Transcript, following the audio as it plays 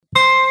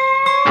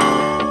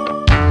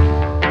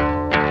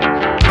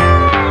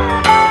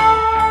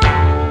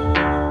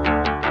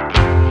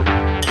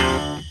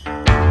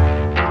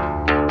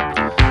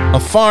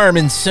farm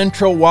in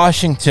central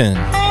Washington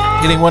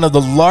getting one of the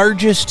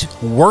largest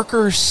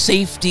worker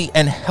safety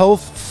and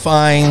health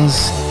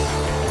fines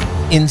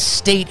in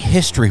state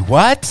history.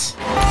 What?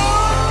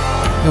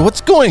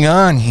 What's going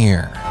on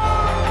here?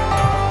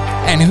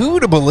 And who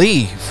to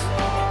believe?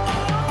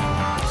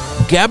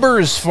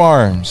 Gebbers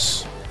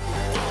Farms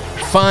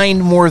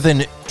fined more than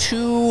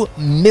 $2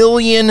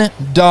 million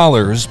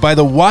by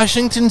the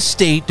Washington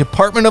State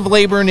Department of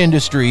Labor and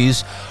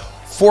Industries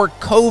for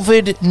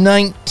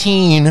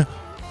COVID-19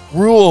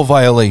 rule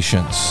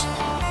violations.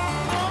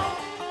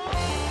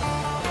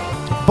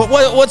 But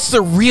what's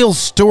the real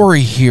story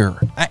here?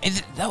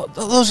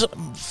 Those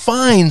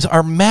fines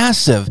are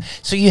massive.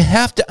 So you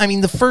have to,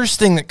 the first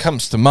thing that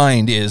comes to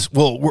mind is,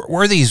 well,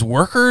 were these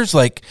workers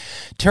like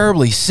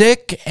terribly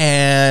sick?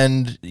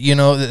 And,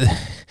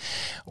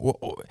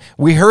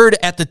 we heard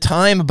at the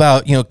time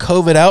about,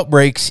 COVID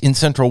outbreaks in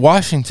central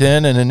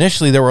Washington, and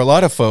initially there were a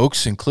lot of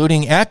folks,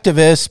 including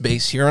activists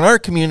based here in our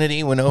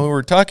community, we know who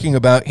we're talking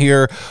about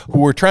here, who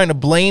were trying to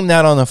blame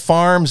that on the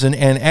farms and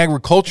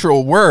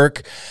agricultural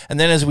work. And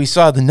then as we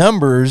saw the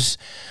numbers,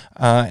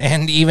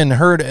 and even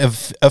heard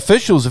of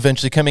officials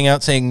eventually coming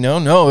out saying,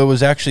 no, it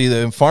was actually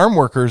the farm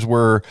workers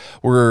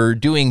were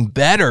doing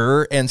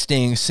better and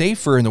staying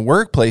safer in the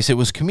workplace. It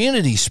was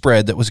community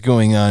spread that was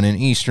going on in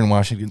eastern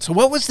Washington. So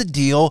what was the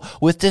deal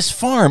with this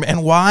farm,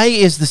 and why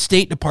is the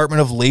State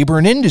Department of Labor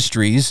and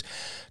Industries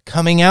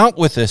coming out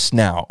with this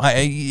now?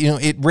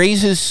 It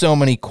raises so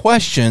many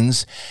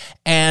questions,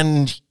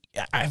 and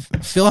I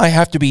feel I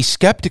have to be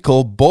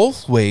skeptical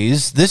both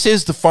ways. This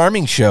is the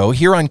Farming Show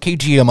here on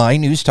KGMI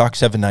News Talk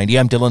 790.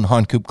 I'm Dylan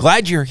Honcoop.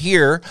 Glad you're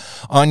here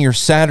on your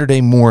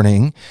Saturday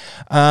morning.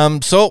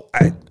 So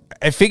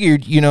I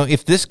figured,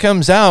 if this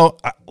comes out,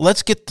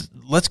 let's get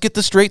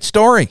the straight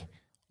story.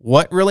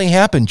 What really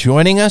happened?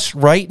 Joining us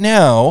right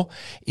now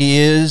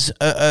is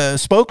a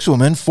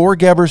spokeswoman for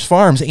Gebbers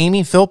Farms,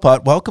 Amy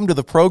Philpott. Welcome to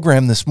the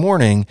program this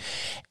morning.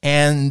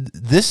 And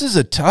this is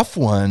a tough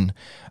one.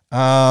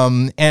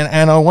 And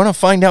I want to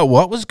find out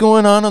what was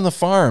going on the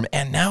farm,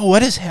 and now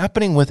what is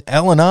happening with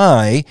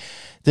L&I,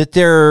 that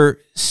they're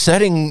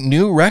setting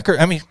new record.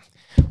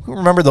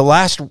 Remember the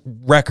last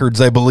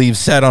records, I believe,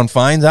 set on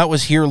fines. That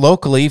was here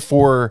locally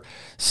for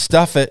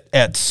stuff at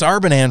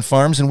Sarbanan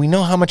Farms, and we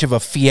know how much of a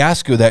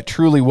fiasco that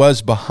truly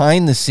was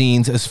behind the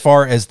scenes as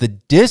far as the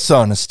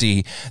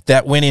dishonesty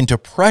that went into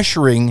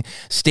pressuring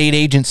state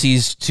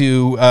agencies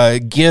to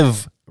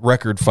give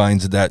record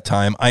fines at that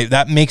time.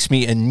 That makes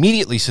me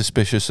immediately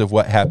suspicious of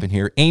what happened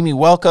here. Amy,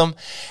 welcome.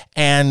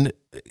 And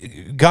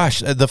gosh,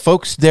 the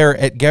folks there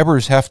at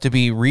Gebbers have to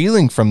be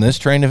reeling from this,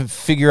 trying to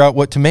figure out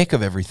what to make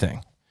of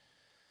everything.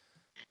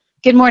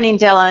 Good morning,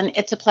 Dylan.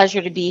 It's a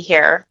pleasure to be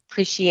here.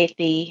 Appreciate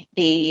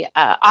the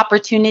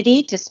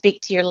opportunity to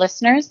speak to your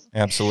listeners.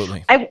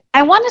 Absolutely.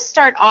 I want to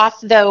start off,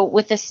 though,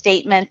 with a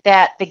statement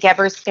that the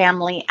Gebbers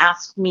family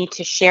asked me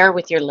to share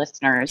with your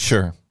listeners.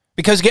 Sure.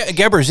 Because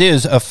Gebbers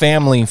is a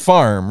family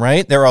farm,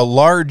 right? They're a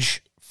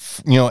large,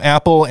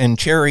 apple and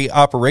cherry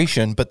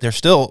operation, but they're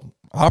still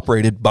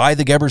operated by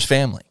the Gebbers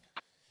family.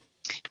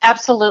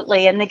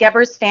 Absolutely. And the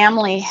Gebbers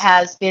family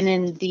has been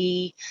in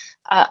the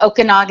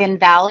Okanagan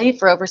Valley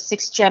for over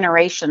 6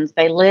 generations.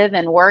 They live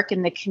and work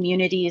in the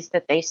communities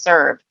that they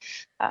serve.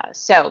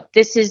 So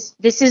this is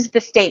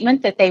the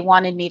statement that they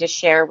wanted me to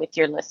share with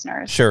your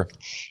listeners. Sure.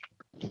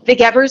 The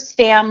Gebbers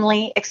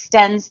family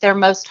extends their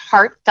most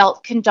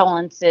heartfelt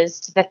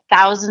condolences to the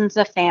thousands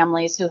of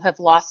families who have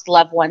lost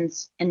loved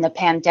ones in the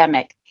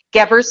pandemic.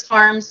 Gebbers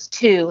Farms,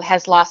 too,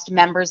 has lost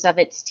members of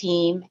its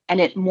team,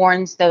 and it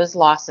mourns those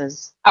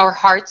losses. Our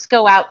hearts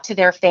go out to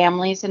their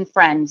families and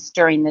friends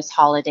during this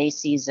holiday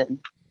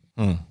season.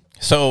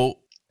 So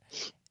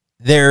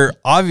they're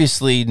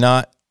obviously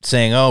not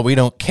saying, oh, we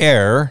don't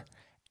care.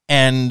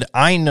 And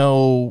I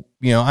know,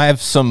 I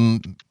have some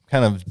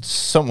kind of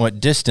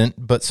somewhat distant,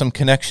 but some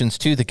connections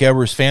to the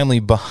Gebbers family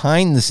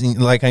behind the scenes.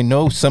 Like, I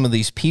know some of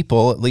these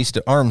people, at least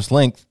at arm's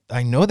length.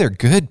 I know they're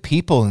good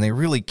people and they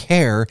really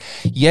care.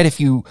 Yet if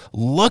you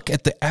look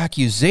at the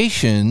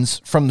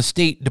accusations from the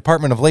State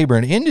Department of Labor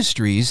and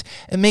Industries,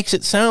 it makes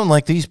it sound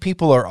like these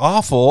people are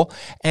awful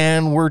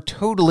and we're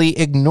totally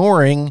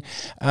ignoring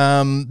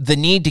the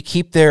need to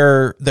keep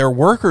their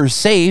workers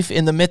safe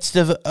in the midst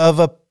of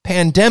a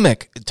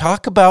pandemic.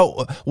 Talk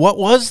about what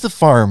was the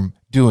farm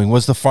doing?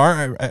 Was the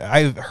farm,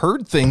 I've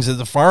heard things that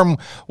the farm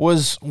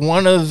was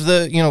one of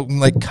the,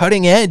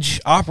 cutting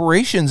edge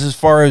operations as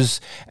far as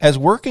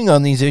working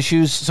on these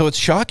issues. So it's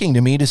shocking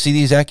to me to see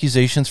these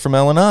accusations from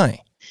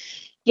L&I.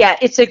 Yeah,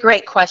 it's a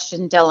great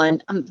question,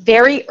 Dylan.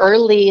 Very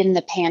early in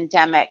the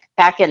pandemic,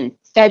 back in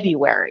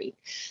February,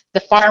 the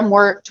farm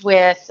worked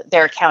with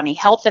their county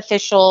health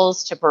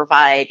officials to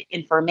provide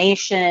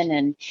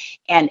information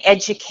and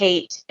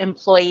educate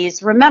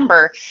employees.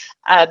 Remember,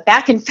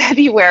 back in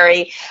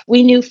February,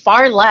 we knew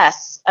far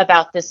less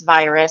about this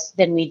virus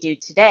than we do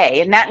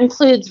today, and that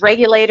includes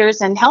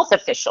regulators and health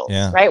officials.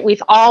 Yeah. Right?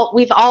 We've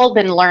all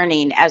been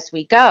learning as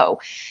we go.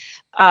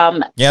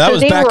 Yeah, that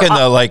was back in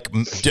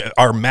the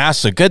are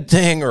masks a good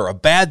thing or a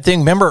bad thing?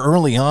 Remember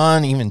early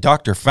on, even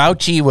Dr.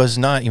 Fauci was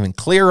not even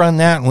clear on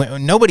that.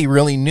 Nobody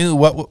really knew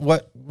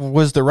what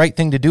was the right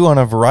thing to do on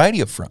a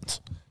variety of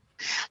fronts.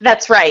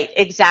 That's right,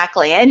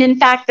 exactly. And in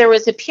fact, there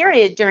was a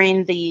period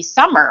during the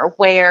summer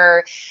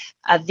where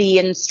the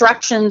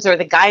instructions or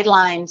the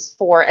guidelines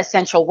for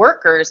essential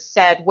workers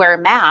said wear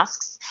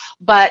masks,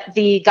 but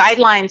the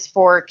guidelines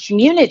for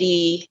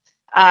community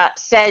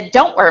said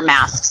don't wear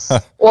masks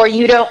or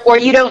you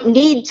don't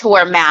need to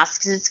wear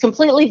masks. It's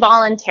completely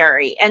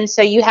voluntary. And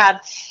so you have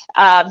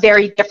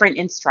very different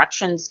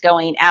instructions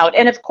going out.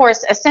 And of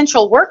course,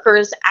 essential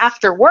workers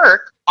after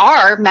work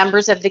are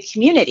members of the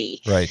community.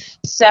 Right.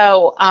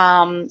 So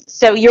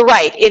you're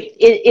right.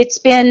 It's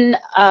been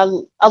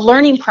a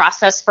learning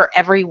process for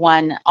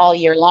everyone all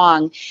year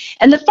long.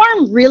 And the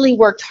farm really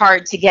worked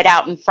hard to get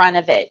out in front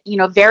of it.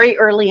 Very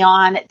early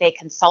on, they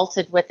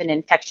consulted with an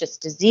infectious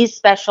disease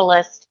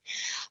specialist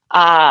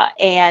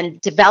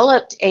and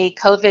developed a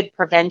COVID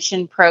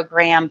prevention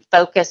program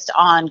focused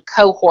on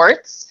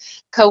cohorts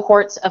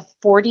of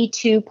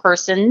 42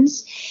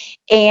 persons.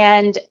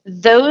 And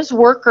those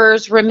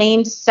workers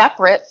remained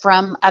separate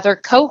from other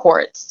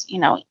cohorts.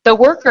 The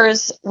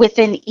workers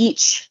within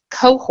each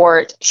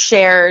cohort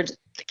shared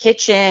the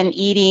kitchen,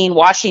 eating,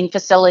 washing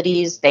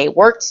facilities. They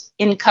worked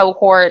in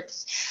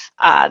cohorts.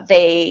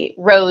 They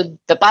rode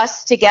the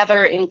bus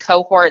together in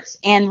cohorts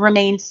and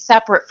remained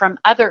separate from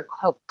other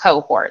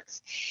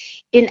cohorts.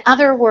 In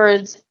other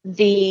words,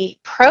 the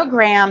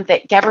program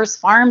that Gebers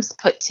Farms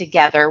put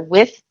together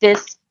with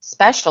this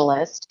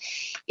specialist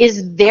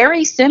is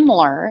very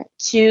similar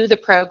to the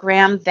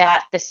program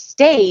that the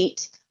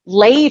state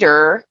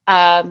later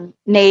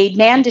made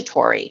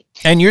mandatory.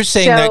 And you're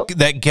saying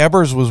that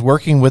Gebers was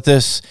working with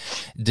this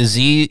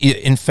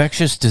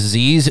infectious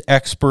disease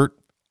expert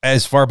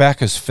as far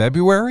back as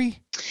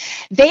February?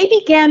 They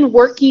began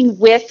working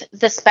with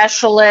the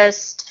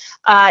specialist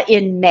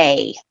in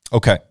May.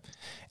 Okay.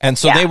 And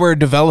so they were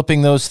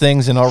developing those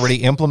things and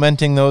already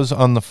implementing those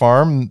on the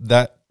farm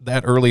that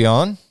early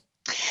on?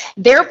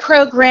 Their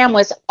program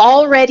was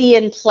already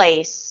in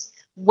place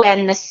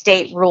when the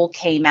state rule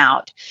came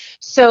out.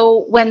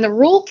 So when the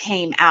rule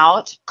came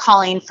out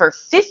calling for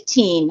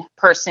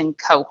 15-person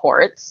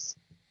cohorts,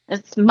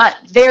 it's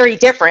very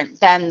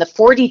different than the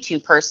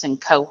 42-person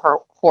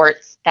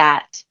cohorts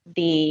that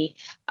the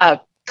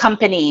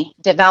company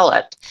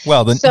developed.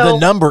 Well, the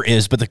number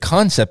is, but the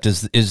concept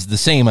is the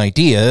same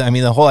idea. I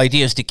mean, the whole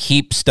idea is to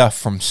keep stuff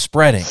from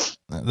spreading.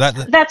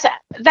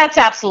 That's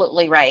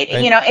absolutely right.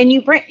 And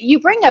you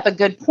bring up a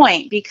good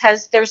point,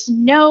 because there's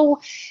no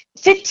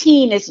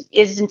 15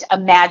 isn't a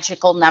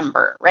magical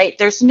number, right?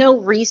 There's no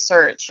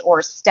research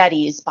or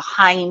studies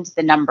behind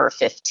the number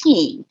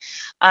 15.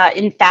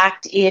 In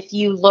fact, if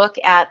you look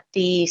at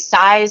the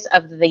size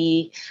of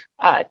the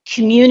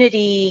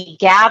community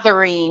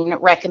gathering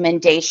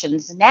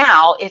recommendations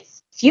now, it's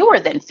fewer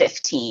than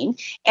 15,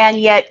 and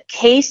yet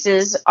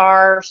cases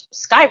are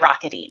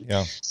skyrocketing.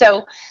 Yeah.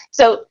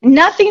 So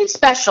nothing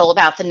special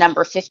about the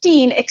number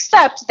 15,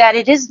 except that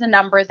it is the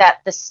number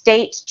that the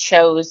state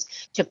chose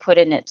to put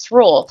in its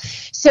rule.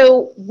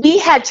 So we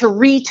had to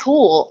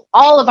retool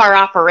all of our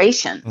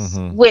operations,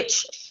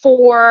 which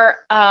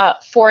for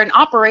an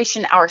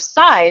operation our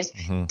size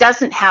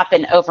doesn't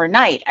happen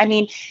overnight. I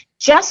mean,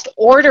 just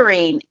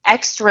ordering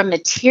extra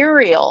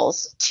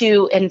materials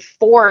to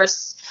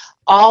enforce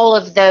all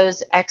of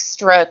those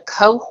extra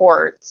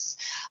cohorts,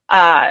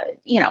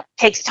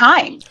 takes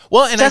time.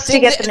 Well, and just I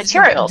think to get the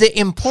materials. The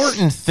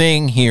important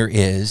thing here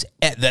is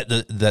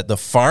that the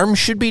farm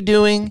should be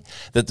doing,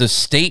 that the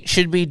state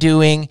should be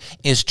doing,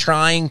 is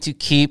trying to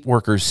keep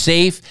workers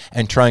safe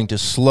and trying to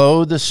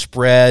slow the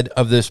spread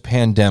of this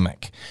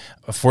pandemic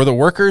for the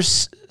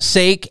workers'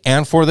 sake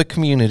and for the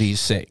community's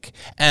sake.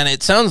 And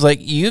it sounds like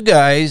you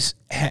guys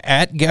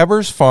at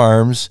Gebers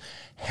Farms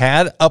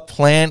had a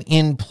plan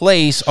in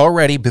place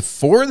already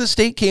before the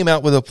state came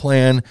out with a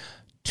plan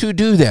to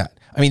do that.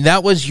 I mean,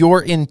 that was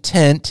your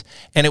intent,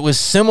 and it was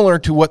similar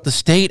to what the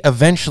state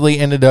eventually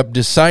ended up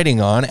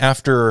deciding on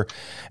after,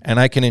 and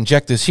I can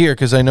inject this here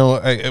because I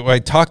know I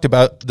talked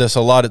about this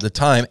a lot at the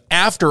time,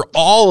 after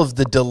all of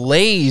the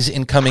delays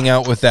in coming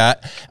out with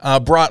that,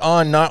 brought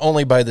on not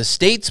only by the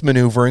state's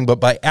maneuvering, but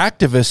by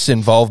activists'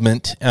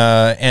 involvement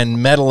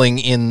and meddling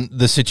in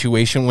the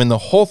situation, when the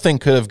whole thing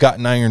could have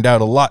gotten ironed out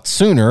a lot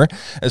sooner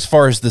as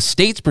far as the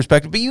state's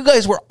perspective. But you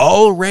guys were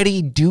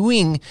already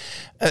doing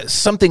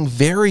something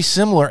very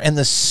similar, and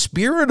the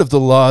spirit of the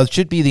law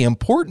should be the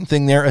important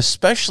thing there,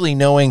 especially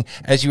knowing,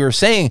 as you were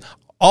saying,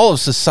 all of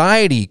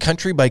society,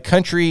 country by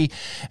country,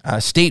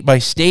 state by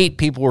state,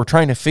 people were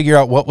trying to figure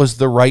out what was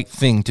the right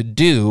thing to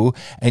do,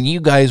 and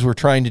you guys were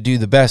trying to do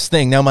the best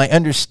thing. Now, my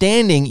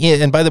understanding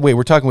is, and by the way,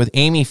 we're talking with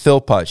Amy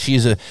Philpott.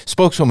 She's a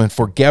spokeswoman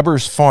for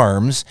Gebers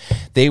Farms.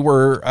 They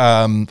were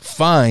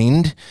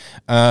fined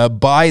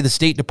by the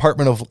State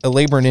Department of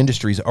Labor and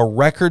Industries, a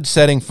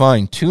record-setting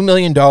fine, $2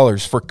 million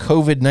for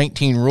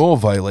COVID-19 rule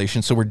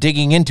violations. So we're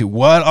digging into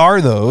what are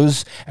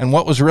those and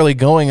what was really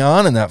going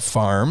on in that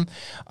farm.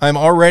 I'm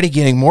already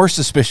getting getting more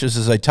suspicious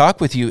as I talk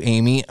with you,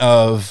 Amy,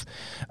 of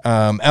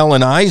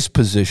L&I's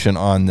position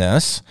on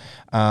this.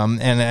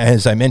 And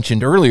as I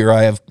mentioned earlier,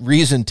 I have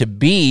reason to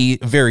be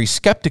very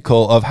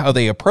skeptical of how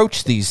they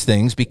approach these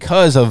things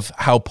because of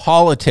how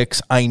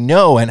politics, I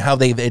know, and how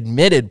they've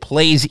admitted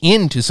plays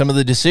into some of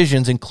the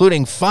decisions,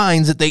 including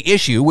fines that they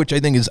issue, which I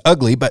think is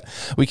ugly, but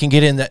we can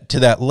get into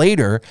that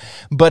later.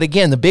 But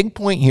again, the big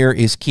point here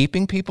is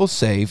keeping people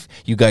safe.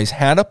 You guys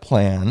had a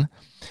plan.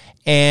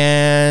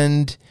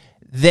 And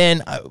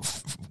then,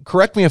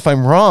 correct me if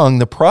I'm wrong,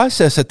 the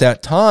process at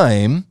that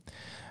time,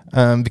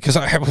 because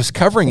I was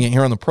covering it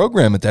here on the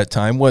program at that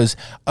time, was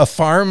a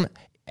farm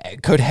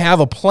could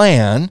have a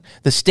plan.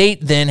 The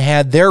state then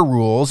had their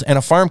rules, and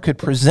a farm could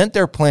present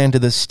their plan to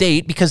the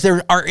state because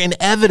there are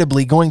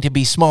inevitably going to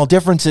be small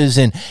differences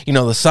in,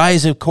 the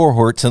size of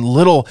cohorts and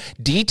little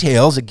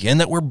details, again,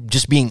 that were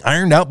just being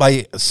ironed out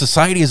by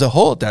society as a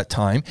whole at that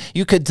time.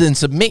 You could then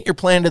submit your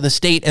plan to the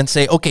state and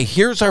say, okay,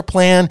 here's our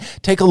plan.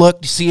 Take a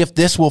look to see if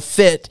this will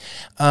fit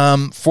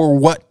for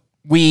what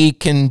we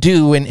can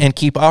do and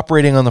keep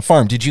operating on the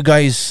farm. Did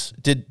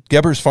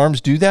Gebbers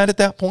Farms do that at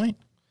that point?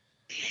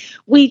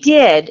 We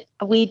did.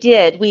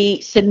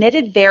 We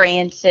submitted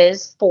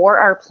variances for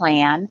our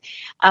plan,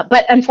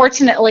 but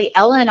unfortunately,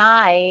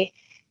 L&I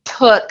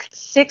took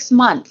 6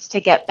 months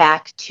to get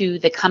back to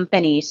the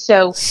company.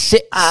 So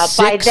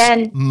by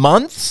then,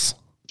 months?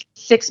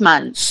 6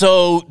 months.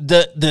 So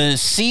the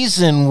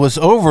season was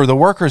over. The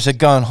workers had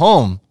gone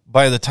home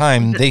by the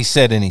time they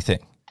said anything.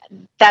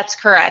 That's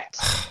correct.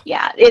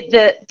 Yeah.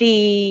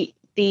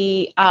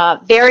 The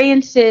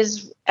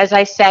variances, as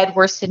I said,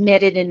 were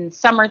submitted in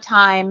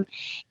summertime,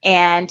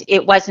 and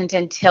it wasn't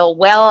until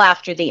well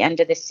after the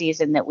end of the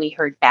season that we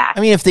heard back.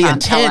 I mean, if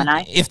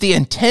the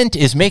intent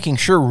is making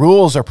sure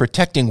rules are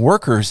protecting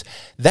workers,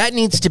 that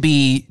needs to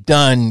be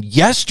done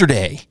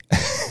yesterday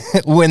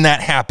when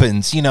that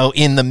happens, in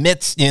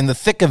the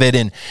thick of it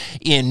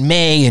in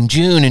May and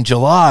June and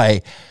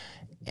July.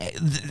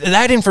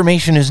 That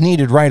information is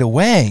needed right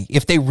away.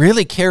 If they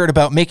really cared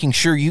about making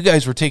sure you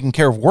guys were taking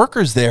care of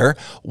workers there,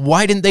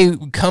 why didn't they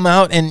come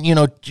out and,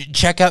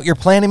 check out your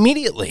plan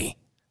immediately?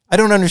 I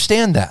don't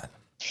understand that.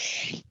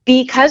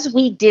 Because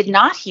we did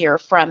not hear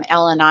from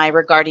L&I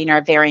regarding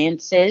our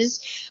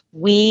variances,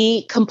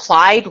 we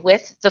complied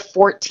with the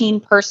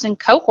 14-person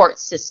cohort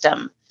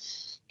system.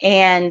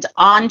 And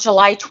on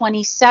July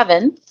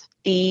 27th,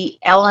 the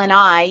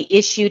L&I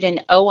issued an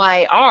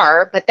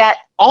OIR, but that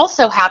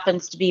also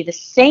happens to be the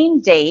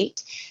same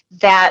date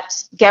that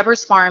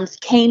Gebbers Farms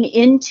came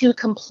into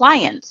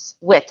compliance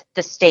with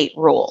the state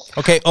rule.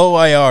 Okay,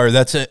 OIR,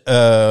 that's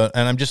and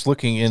I'm just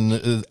looking in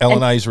the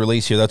L&I's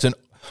release here. That's an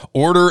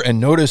order and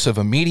notice of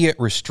immediate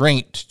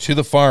restraint to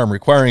the farm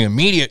requiring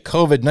immediate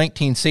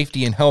COVID-19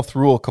 safety and health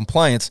rule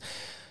compliance.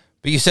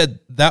 But you said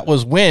that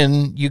was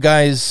when you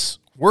guys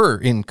were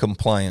in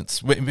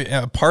compliance,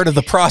 part of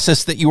the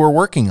process that you were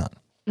working on.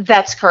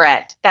 That's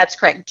correct.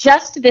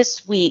 Just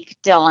this week,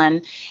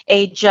 Dylan,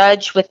 a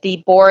judge with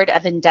the Board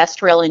of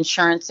Industrial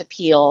Insurance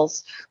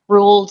Appeals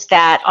ruled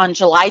that on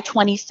July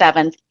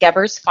 27th,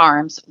 Gebbers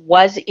Farms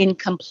was in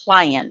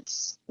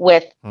compliance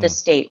with the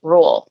state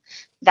rule.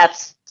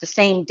 That's the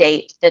same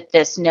date that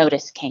this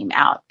notice came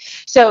out.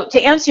 So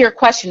to answer your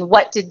question,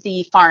 what did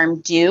the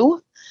farm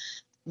do?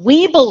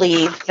 We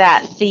believe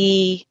that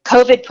the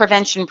COVID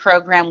prevention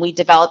program we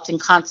developed in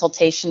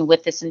consultation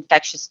with this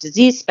infectious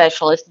disease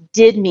specialist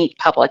did meet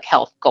public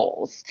health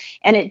goals,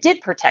 and it did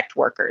protect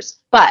workers.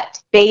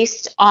 But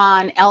based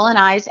on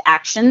L&I's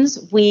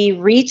actions, we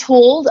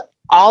retooled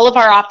all of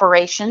our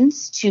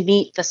operations to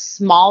meet the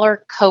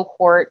smaller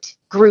cohort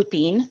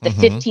grouping, the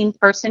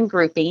 15-person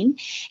grouping,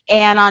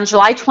 and on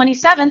July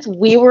 27th,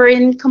 we were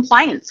in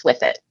compliance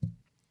with it.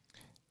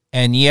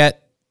 And yet,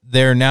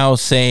 they're now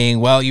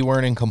saying, well, you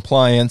weren't in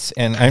compliance,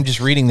 and I'm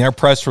just reading their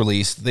press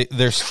release.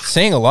 They're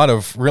saying a lot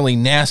of really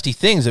nasty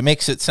things. It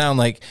makes it sound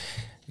like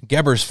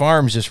Gebbers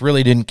Farms just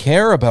really didn't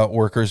care about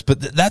workers,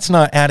 but that's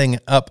not adding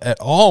up at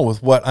all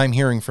with what I'm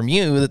hearing from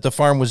you that the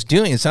farm was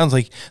doing. It sounds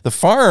like the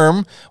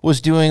farm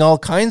was doing all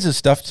kinds of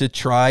stuff to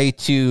try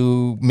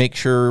to make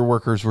sure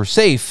workers were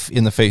safe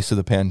in the face of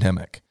the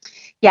pandemic.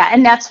 Yeah,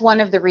 and that's one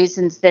of the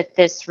reasons that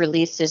this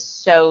release is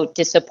so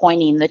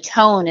disappointing. The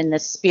tone and the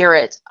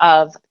spirit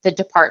of the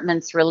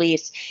department's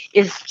release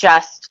is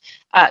just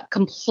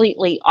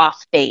completely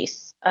off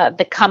base.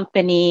 The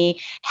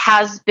company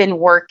has been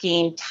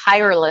working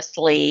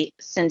tirelessly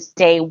since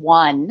day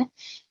one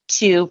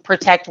to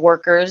protect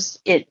workers.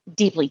 It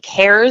deeply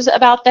cares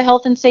about the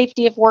health and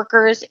safety of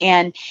workers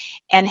and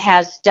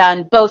has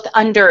done both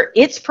under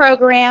its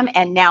program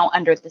and now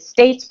under the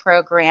state's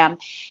program,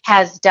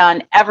 has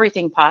done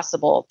everything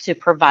possible to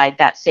provide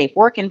that safe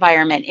work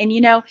environment. And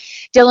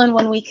Dylan,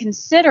 when we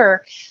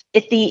consider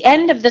at the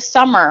end of the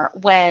summer,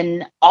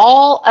 when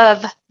all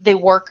of the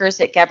workers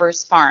at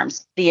Gebbers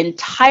Farms, the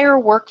entire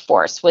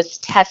workforce was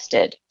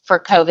tested for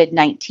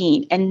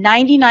COVID-19, and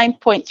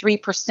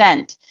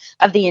 99.3%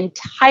 of the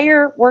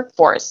entire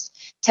workforce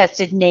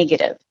tested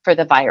negative for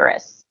the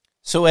virus.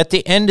 So at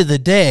the end of the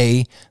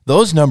day,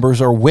 those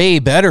numbers are way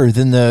better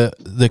than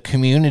the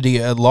community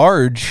at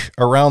large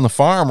around the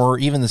farm, or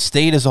even the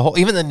state as a whole,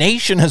 even the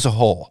nation as a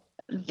whole.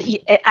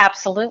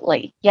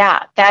 Absolutely.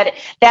 Yeah.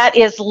 That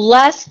is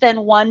less than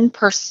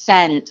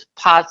 1%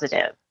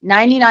 positive,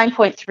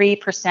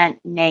 99.3%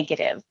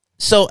 negative.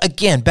 So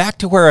again, back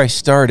to where I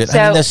started.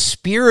 I mean, the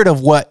spirit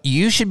of what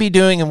you should be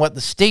doing and what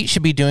the state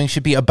should be doing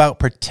should be about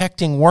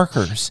protecting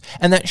workers.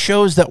 And that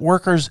shows that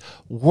workers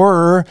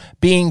were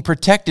being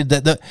protected,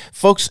 that the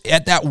folks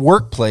at that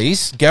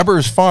workplace,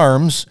 Gebbers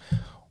Farms,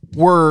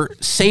 were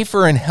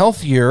safer and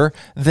healthier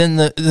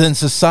than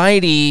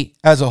society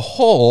as a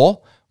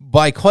whole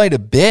by quite a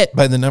bit,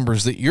 by the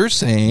numbers that you're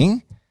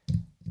saying.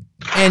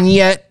 And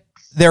yet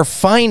they're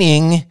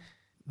fining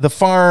the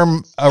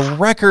farm a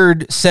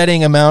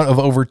record-setting amount of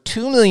over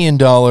 $2 million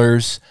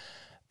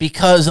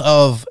because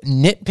of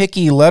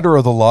nitpicky letter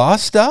of the law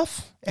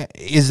stuff.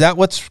 Is that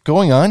what's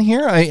going on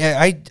here?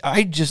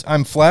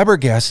 I'm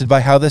flabbergasted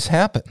by how this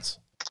happens.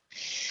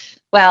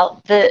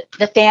 Well, the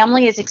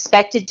family is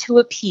expected to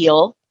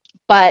appeal,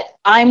 but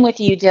I'm with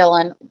you,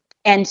 Dylan,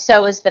 and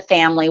so is the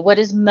family. What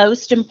is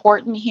most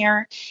important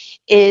here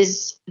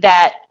is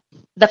that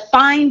the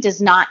fine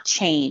does not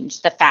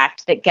change the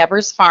fact that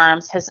Gebbers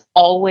Farms has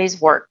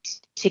always worked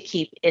to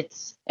keep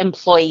its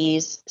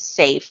employees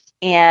safe.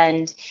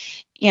 And,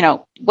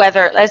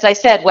 whether, as I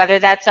said, whether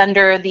that's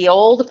under the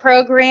old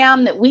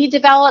program that we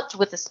developed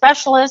with a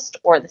specialist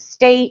or the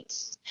state,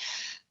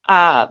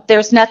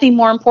 there's nothing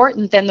more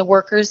important than the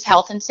workers'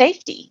 health and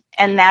safety.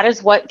 And that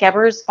is what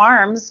Gebbers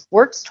Farms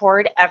works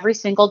toward every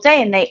single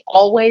day, and they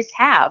always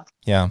have.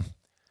 Yeah.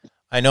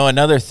 I know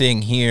another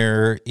thing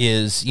here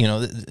is,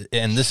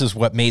 and this is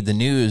what made the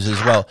news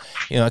as well.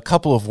 A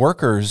couple of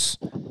workers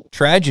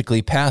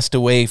tragically passed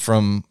away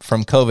from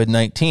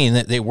COVID-19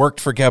 that they worked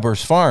for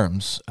Gebbers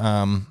Farms.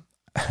 I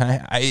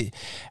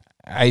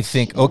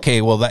think, okay,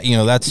 well,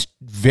 that's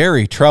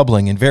very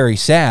troubling and very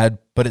sad,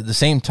 but at the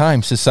same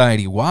time,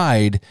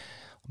 society-wide,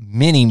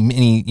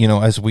 many,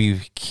 as we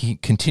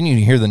continue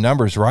to hear the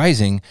numbers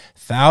rising,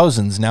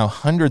 thousands, now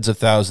hundreds of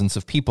thousands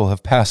of people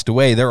have passed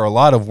away. There are a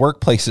lot of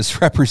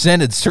workplaces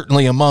represented,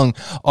 certainly among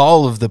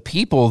all of the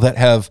people that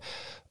have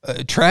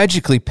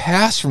tragically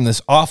passed from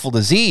this awful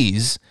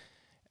disease.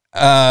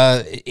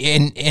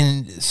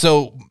 And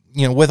so,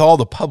 with all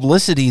the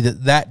publicity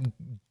that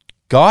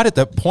got at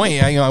that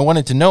point, I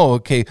wanted to know,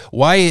 okay,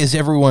 why is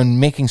everyone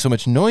making so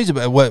much noise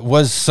about it? What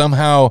was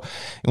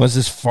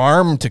this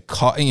farm to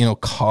a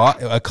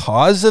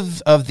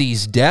cause of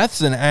these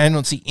deaths? And I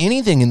don't see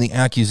anything in the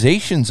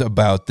accusations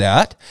about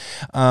that.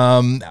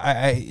 When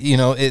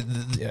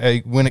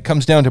it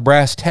comes down to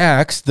brass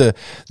tacks, the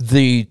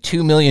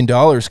 $2 million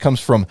comes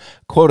from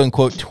quote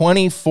unquote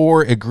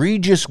 24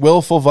 egregious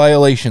willful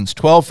violations,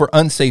 12 for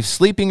unsafe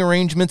sleeping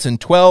arrangements,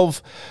 and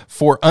 12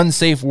 for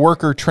unsafe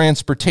worker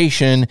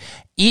transportation.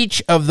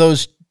 Each of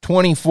those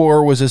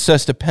 24 was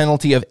assessed a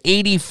penalty of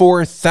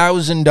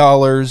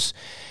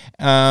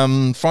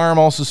 $84,000. Farm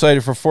also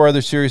cited for 4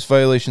 other serious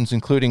violations,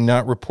 including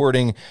not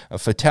reporting a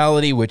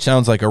fatality, which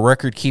sounds like a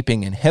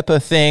record-keeping and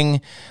HIPAA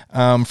thing,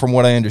 from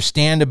what I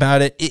understand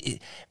about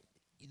it.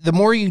 The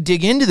more you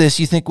dig into this,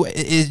 you think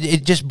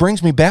it just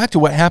brings me back to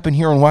what happened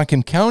here in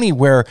Whatcom County,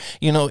 where,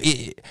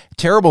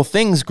 terrible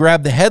things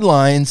grab the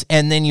headlines,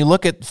 and then you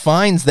look at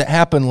fines that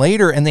happen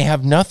later, and they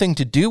have nothing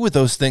to do with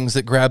those things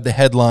that grab the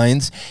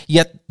headlines.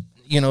 Yet,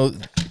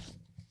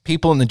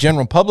 people in the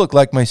general public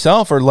like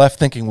myself are left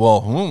thinking,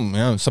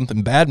 well,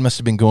 something bad must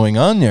have been going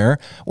on there,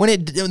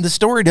 when the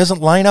story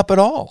doesn't line up at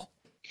all.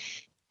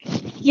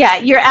 Yeah,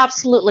 you're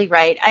absolutely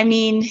right. I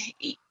mean,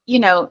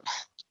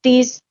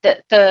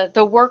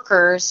 the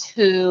workers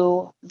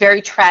who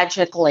very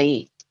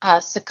tragically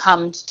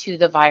succumbed to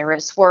the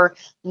virus were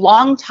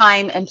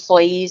longtime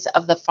employees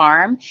of the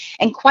farm,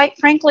 and quite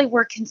frankly,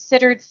 were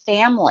considered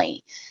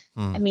family.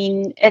 I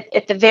mean,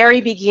 at the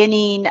very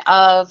beginning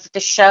of the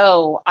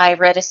show, I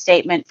read a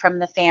statement from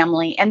the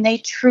family, and they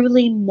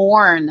truly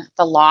mourn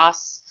the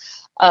loss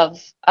of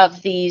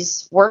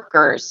these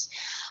workers.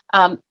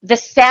 The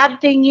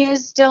sad thing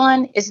is,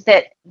 Dylan, is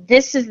that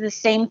this is the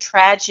same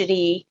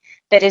tragedy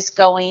that is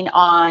going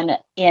on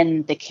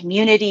in the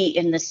community,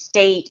 in the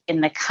state,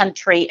 in the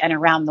country, and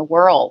around the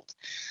world.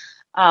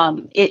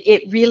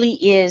 It really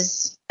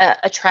is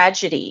a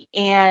tragedy.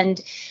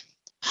 And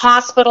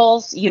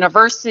hospitals,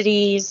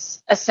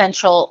 universities,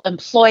 essential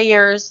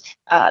employers,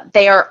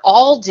 they are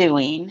all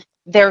doing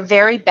their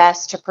very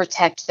best to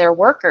protect their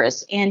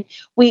workers. And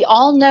we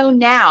all know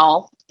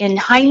now, in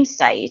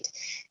hindsight,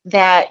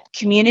 that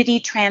community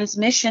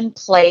transmission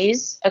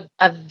plays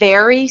a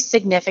very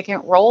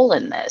significant role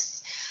in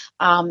this.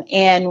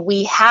 And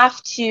we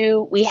have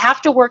to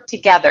work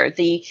together.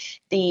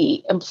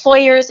 The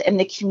employers and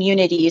the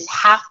communities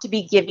have to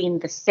be giving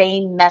the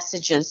same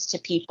messages to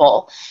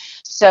people,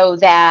 so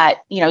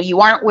that you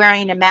aren't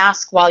wearing a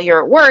mask while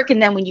you're at work,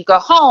 and then when you go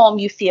home,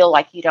 you feel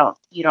like you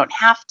don't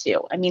have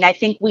to. I mean, I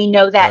think we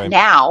know that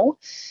now.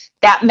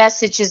 That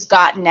message has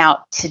gotten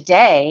out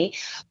today,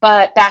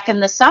 but back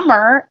in the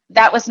summer,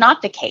 that was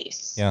not the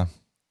case. Yeah.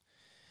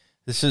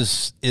 This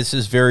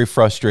is very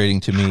frustrating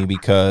to me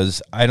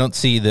because I don't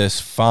see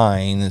this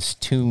fine, this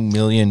 $2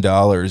 million,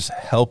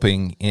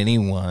 helping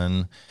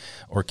anyone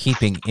or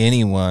keeping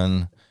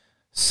anyone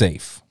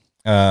safe.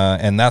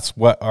 And that's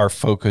what our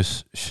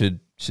focus should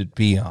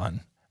be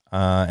on.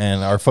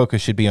 And our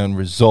focus should be on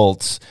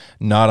results,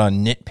 not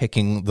on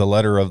nitpicking the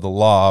letter of the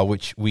law,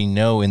 which we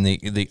know in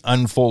the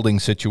unfolding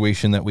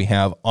situation that we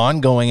have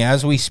ongoing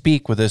as we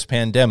speak with this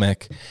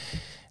pandemic.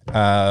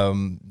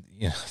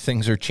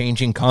 Things are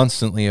changing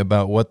constantly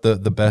about what the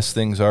best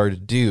things are to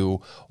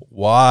do.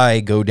 Why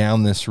go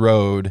down this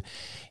road?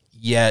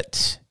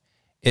 Yet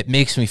it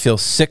makes me feel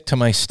sick to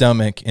my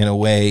stomach in a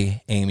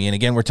way, Amy. And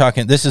again,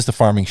 this is the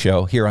Farming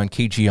Show here on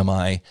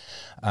KGMI.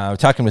 We're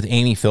talking with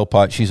Amy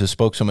Philpott. She's a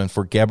spokeswoman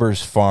for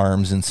Gebbers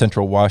Farms in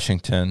Central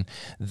Washington,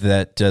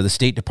 that the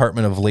State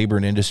Department of Labor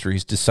and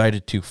Industries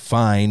decided to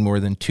fine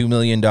more than $2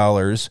 million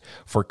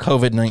for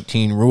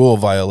COVID-19 rule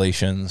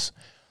violations.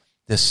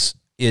 This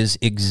is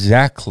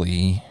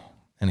exactly,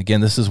 and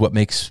again, this is what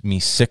makes me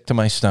sick to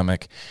my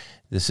stomach,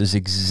 this is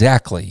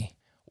exactly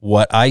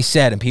what I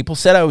said. And people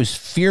said I was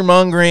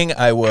fear-mongering,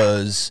 I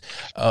was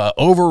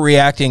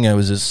overreacting, I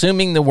was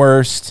assuming the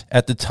worst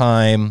at the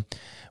time.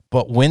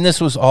 But when this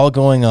was all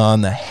going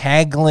on, the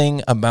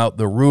haggling about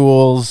the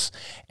rules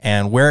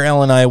and where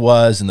LNI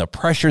was and the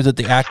pressure that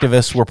the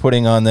activists were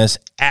putting on this,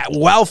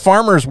 while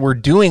farmers were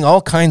doing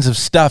all kinds of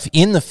stuff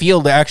in the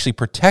field to actually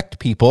protect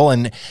people,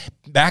 and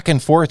back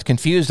and forth,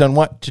 confused on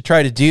what to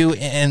try to do,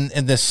 and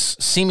this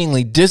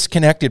seemingly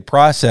disconnected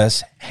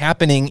process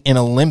happening in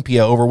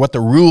Olympia over what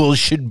the rules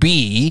should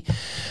be,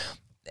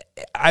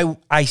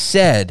 I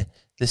said,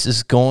 this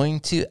is going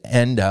to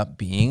end up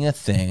being a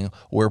thing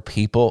where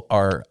people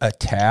are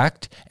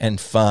attacked and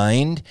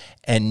fined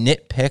and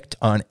nitpicked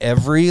on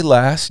every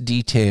last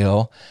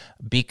detail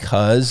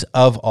because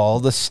of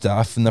all the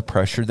stuff and the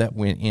pressure that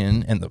went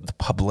in, and the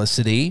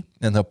publicity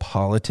and the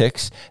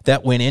politics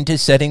that went into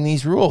setting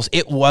these rules.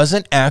 It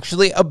wasn't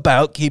actually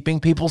about keeping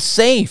people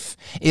safe.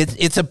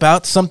 It's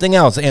about something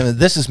else. And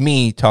this is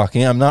me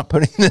talking. I'm not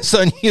putting this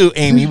on you,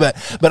 Amy,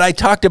 but I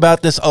talked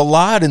about this a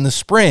lot in the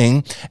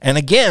spring. And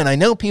again, I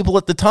know people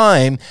at the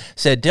time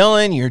said,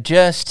 Dylan, you're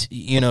just,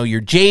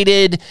 you're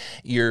jaded.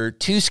 You're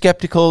too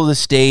skeptical of the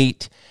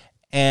state.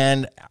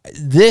 And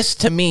this,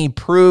 to me,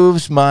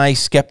 proves my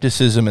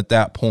skepticism at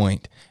that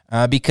point,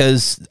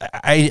 because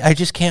I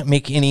just can't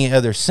make any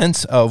other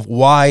sense of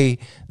why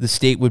the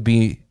state would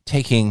be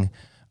taking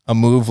a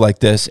move like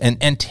this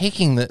and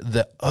taking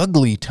the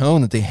ugly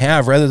tone that they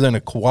have rather than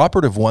a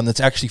cooperative one that's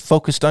actually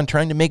focused on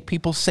trying to make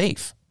people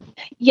safe.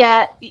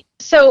 Yeah.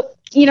 So,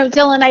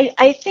 Dylan,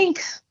 I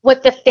think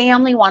what the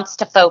family wants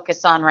to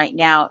focus on right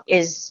now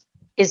is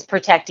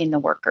protecting the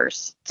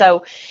workers.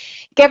 So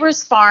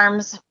Gebbers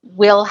Farms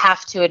will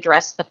have to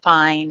address the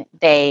fine.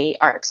 They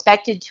are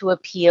expected to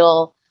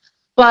appeal,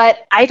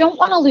 but I don't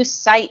want to lose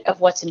sight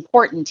of what's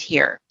important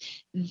here.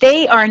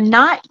 They are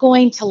not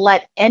going to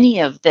let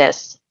any of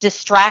this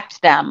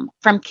distract them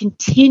from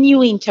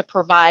continuing to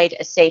provide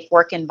a safe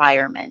work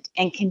environment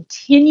and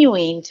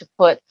continuing to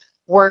put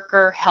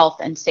worker health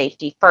and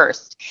safety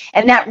first.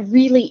 And that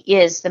really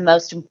is the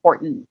most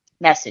important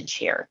message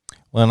here.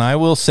 Well, and I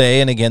will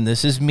say, and again,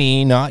 this is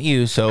me, not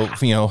you. So,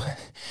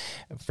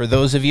 for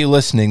those of you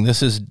listening,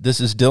 this is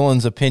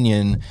Dylan's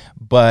opinion,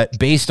 but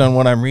based on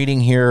what I'm reading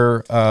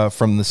here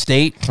from the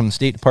State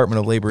Department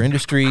of Labor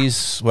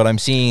Industries, what I'm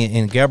seeing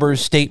in Gebbers'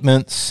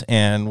 statements,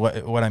 and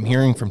what I'm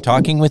hearing from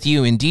talking with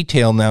you in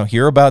detail now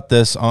here about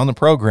this on the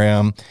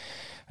program,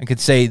 I could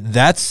say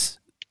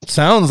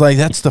sounds like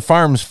that's the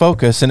farm's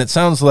focus, and it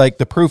sounds like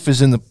the proof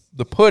is in the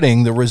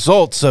pudding. The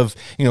results of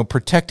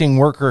protecting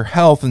worker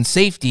health and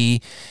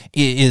safety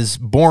is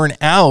borne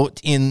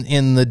out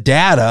in the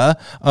data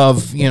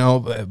of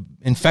low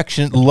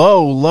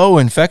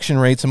infection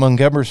rates among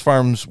Gebbers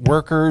Farms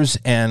workers,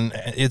 and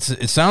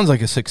it sounds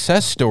like a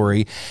success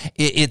story.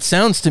 It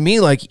sounds to me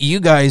like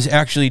you guys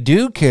actually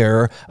do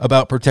care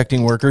about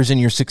protecting workers, and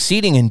you're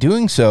succeeding in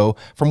doing so.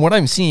 From what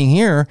I'm seeing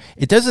here,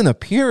 it doesn't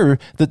appear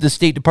that the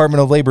State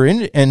Department of Labor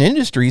and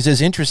Industries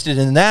is interested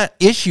in that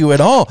issue at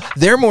all.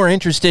 They're more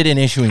interested in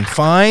issuing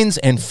fines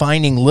and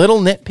finding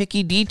little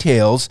nitpicky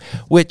details,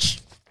 which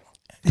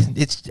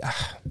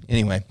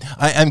anyway,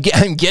 I'm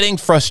getting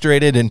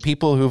frustrated, and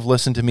people who've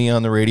listened to me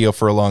on the radio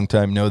for a long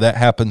time know that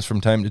happens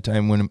from time to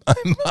time when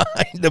I'm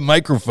behind a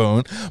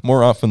microphone,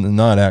 more often than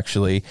not,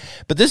 actually.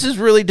 But this is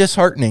really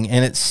disheartening,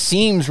 and it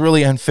seems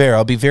really unfair.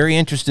 I'll be very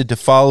interested to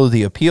follow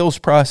the appeals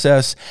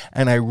process,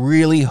 and I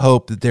really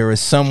hope that there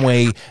is some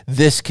way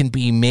this can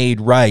be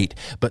made right.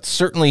 But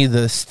certainly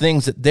the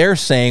things that they're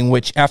saying,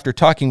 which after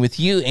talking with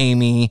you,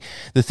 Amy,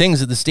 the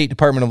things that the State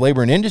Department of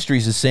Labor and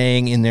Industries is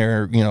saying in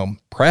their,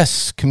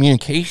 press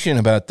communication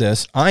about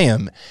this, I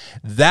am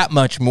that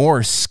much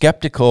more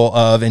skeptical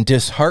of and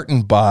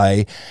disheartened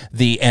by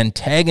the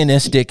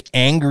antagonistic,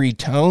 angry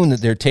tone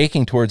that they're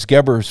taking towards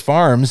Gebbers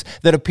Farms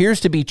that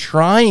appears to be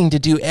trying to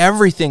do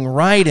everything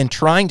right and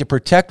trying to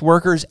protect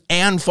workers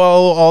and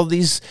follow all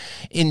these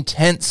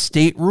intense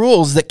state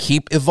rules that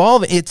keep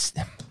evolving.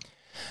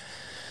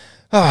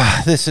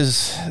 This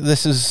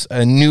is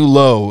a new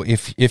low,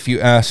 if you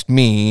ask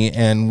me,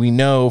 and we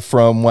know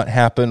from what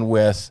happened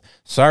with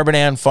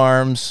Sarbanan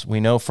Farms, we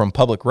know from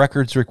public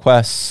records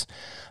requests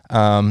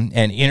and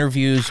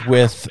interviews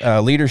with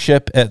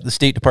leadership at the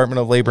State Department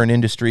of Labor and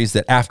Industries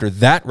that after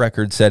that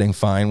record-setting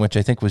fine, which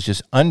I think was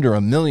just under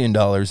 $1 million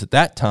at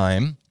that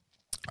time,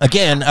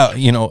 again,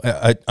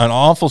 an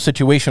awful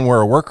situation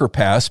where a worker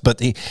passed,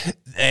 but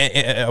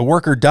a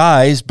worker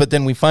dies, but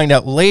then we find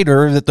out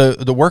later that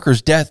the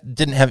worker's death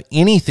didn't have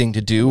anything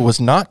to do,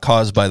 was not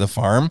caused by the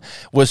farm,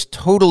 was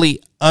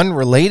totally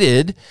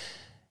unrelated,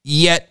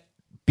 yet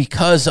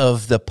because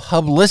of the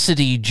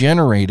publicity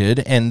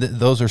generated, and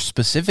those are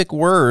specific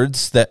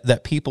words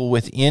that people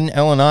within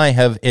L&I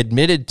have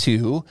admitted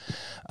to,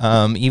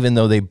 even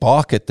though they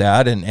balk at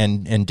that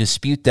and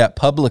dispute that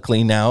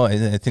publicly now.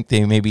 I think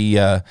they maybe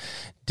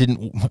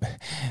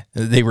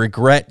they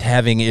regret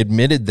having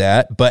admitted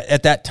that, but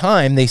at that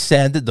time they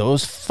said that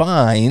those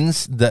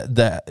fines,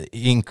 the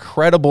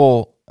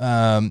incredible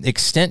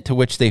extent to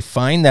which they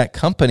fined that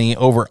company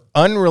over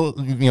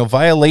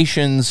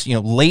violations,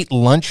 late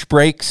lunch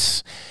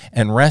breaks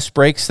and rest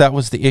breaks. That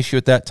was the issue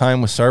at that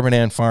time with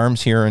Sarbanan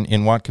Farms here in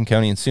Whatcom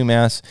County and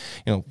Sumas.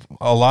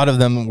 A lot of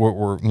them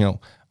were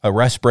a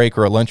rest break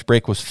or a lunch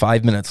break was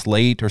 5 minutes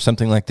late or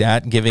something like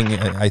that, giving,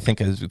 I think,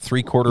 a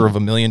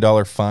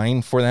 $750,000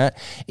 fine for that.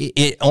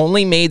 It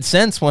only made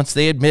sense once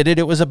they admitted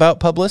it was about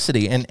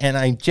publicity. And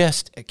I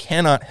just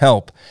cannot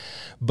help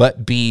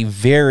but be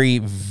very,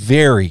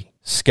 very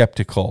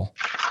skeptical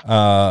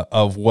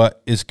of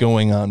what is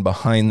going on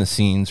behind the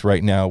scenes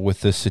right now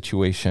with this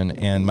situation.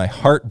 And my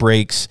heart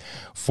breaks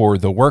for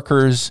the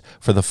workers,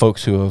 for the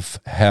folks who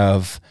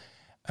have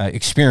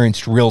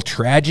experienced real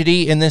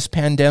tragedy in this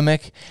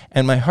pandemic,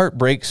 and my heart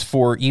breaks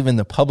for even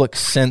the public's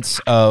sense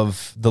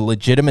of the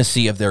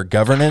legitimacy of their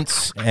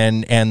governance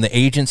and the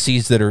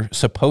agencies that are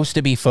supposed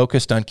to be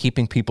focused on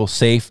keeping people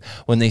safe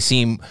when they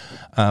seem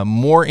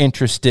more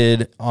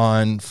interested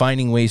on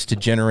finding ways to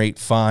generate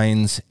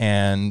fines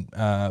and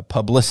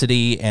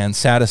publicity and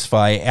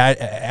satisfy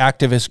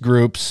activist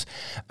groups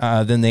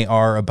than they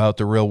are about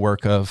the real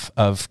work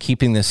of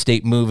keeping the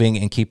state moving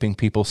and keeping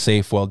people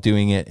safe while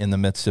doing it in the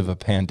midst of a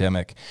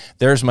pandemic.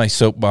 There's my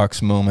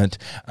soapbox moment.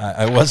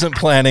 I wasn't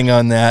planning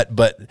on that,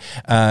 but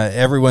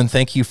everyone,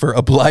 thank you for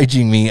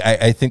obliging me.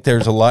 I think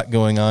there's a lot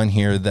going on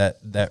here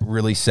that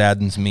really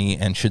saddens me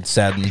and should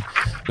sadden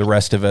the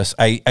rest of us.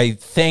 I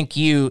thank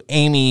you,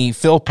 Amy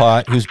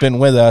Philpott, who's been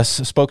with us,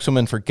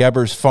 spokeswoman for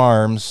Gebers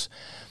Farms.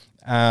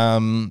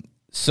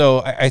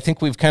 So I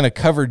think we've kind of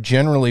covered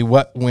generally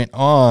what went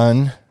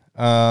on.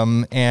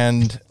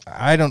 And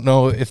I don't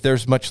know if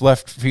there's much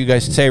left for you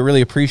guys to say. I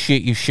really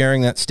appreciate you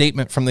sharing that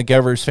statement from the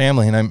Gebers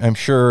family, and I'm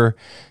sure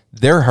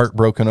they're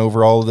heartbroken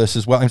over all of this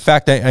as well. In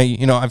fact,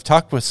 I've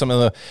talked with some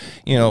of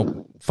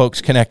the,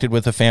 folks connected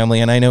with the family,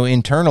 and I know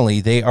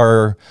internally they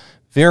are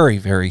very,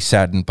 very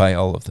saddened by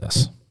all of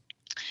this.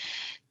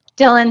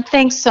 Dylan,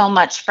 thanks so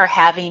much for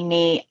having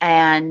me.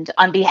 And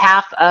on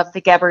behalf of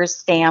the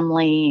Gebers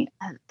family,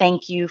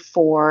 thank you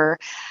for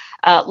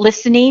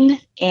listening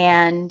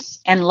and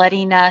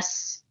letting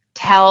us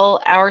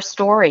tell our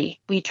story.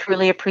 We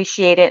truly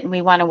appreciate it, and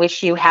we want to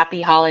wish you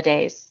happy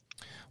holidays.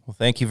 Well,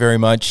 thank you very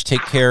much.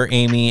 Take care,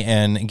 Amy.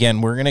 And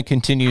again, we're going to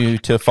continue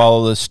to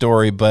follow this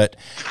story, but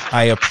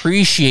I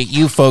appreciate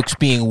you folks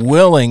being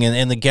willing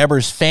and the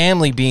Gebers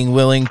family being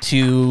willing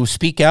to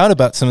speak out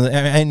about some of the,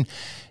 and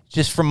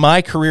just from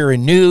my career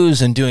in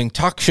news and doing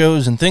talk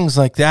shows and things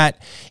like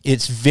that,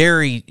 it's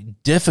very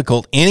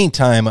difficult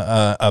anytime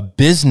a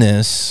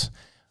business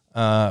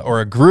or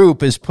a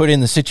group is put in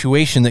the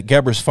situation that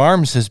Gebers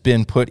Farms has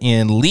been put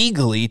in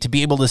legally to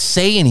be able to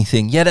say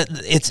anything. Yet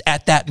it's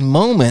at that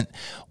moment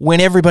when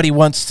everybody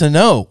wants to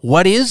know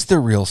what is the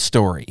real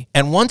story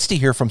and wants to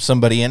hear from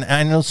somebody. And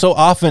I know so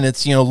often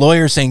it's,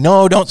 lawyers saying,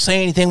 no, don't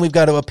say anything. We've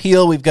got to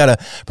appeal. We've got to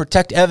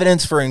protect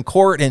evidence for in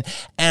court. And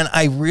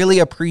I really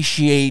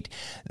appreciate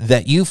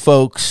that you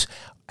folks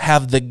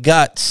have the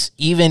guts,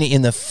 even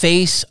in the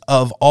face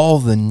of all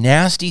the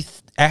nasty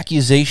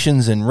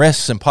accusations and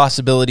risks and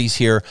possibilities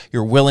here,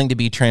 you're willing to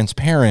be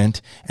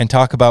transparent and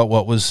talk about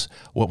what was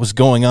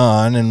going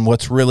on and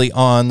what's really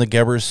on the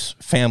Gebers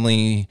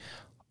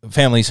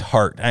family's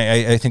heart.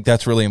 I think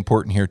that's really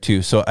important here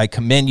too. So I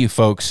commend you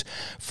folks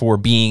for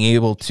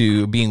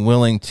being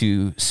willing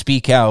to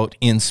speak out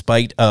in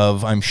spite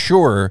of, I'm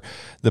sure,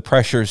 the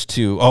pressures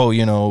to,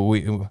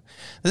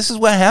 this is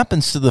what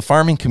happens to the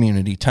farming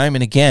community time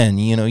and again.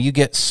 You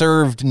get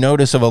served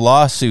notice of a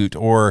lawsuit,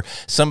 or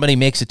somebody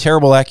makes a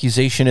terrible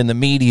accusation in the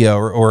media,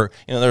 or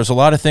there's a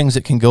lot of things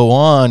that can go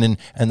on, and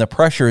the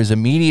pressure is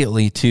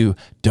immediately to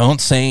don't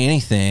say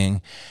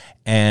anything.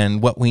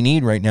 And what we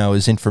need right now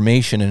is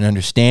information and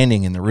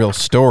understanding and the real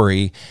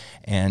story.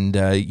 And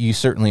you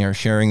certainly are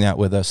sharing that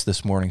with us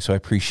this morning. So I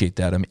appreciate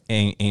that,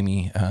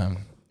 Amy,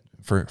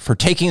 for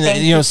taking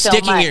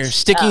that,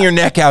 sticking your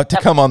neck out to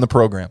come on the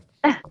program.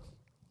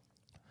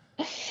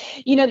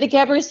 The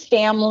Gebers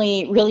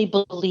family really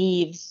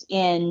believes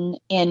in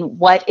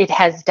what it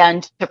has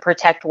done to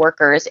protect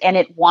workers, and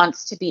it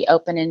wants to be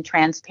open and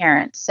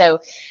transparent. So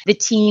the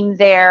team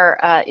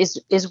there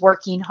is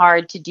working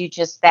hard to do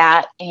just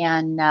that,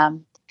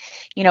 and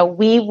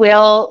we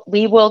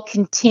will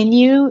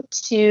continue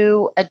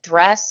to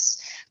address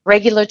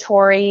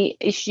regulatory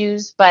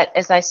issues, but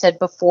as I said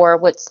before,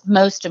 what's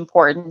most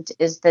important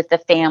is that the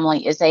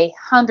family is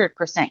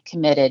 100%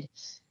 committed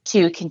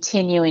to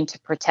continuing to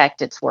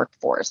protect its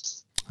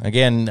workforce.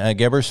 Again,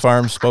 Gebers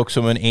Farms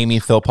spokeswoman Amy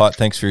Philpott,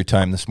 thanks for your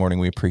time this morning.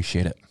 We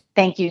appreciate it.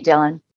 Thank you, Dylan.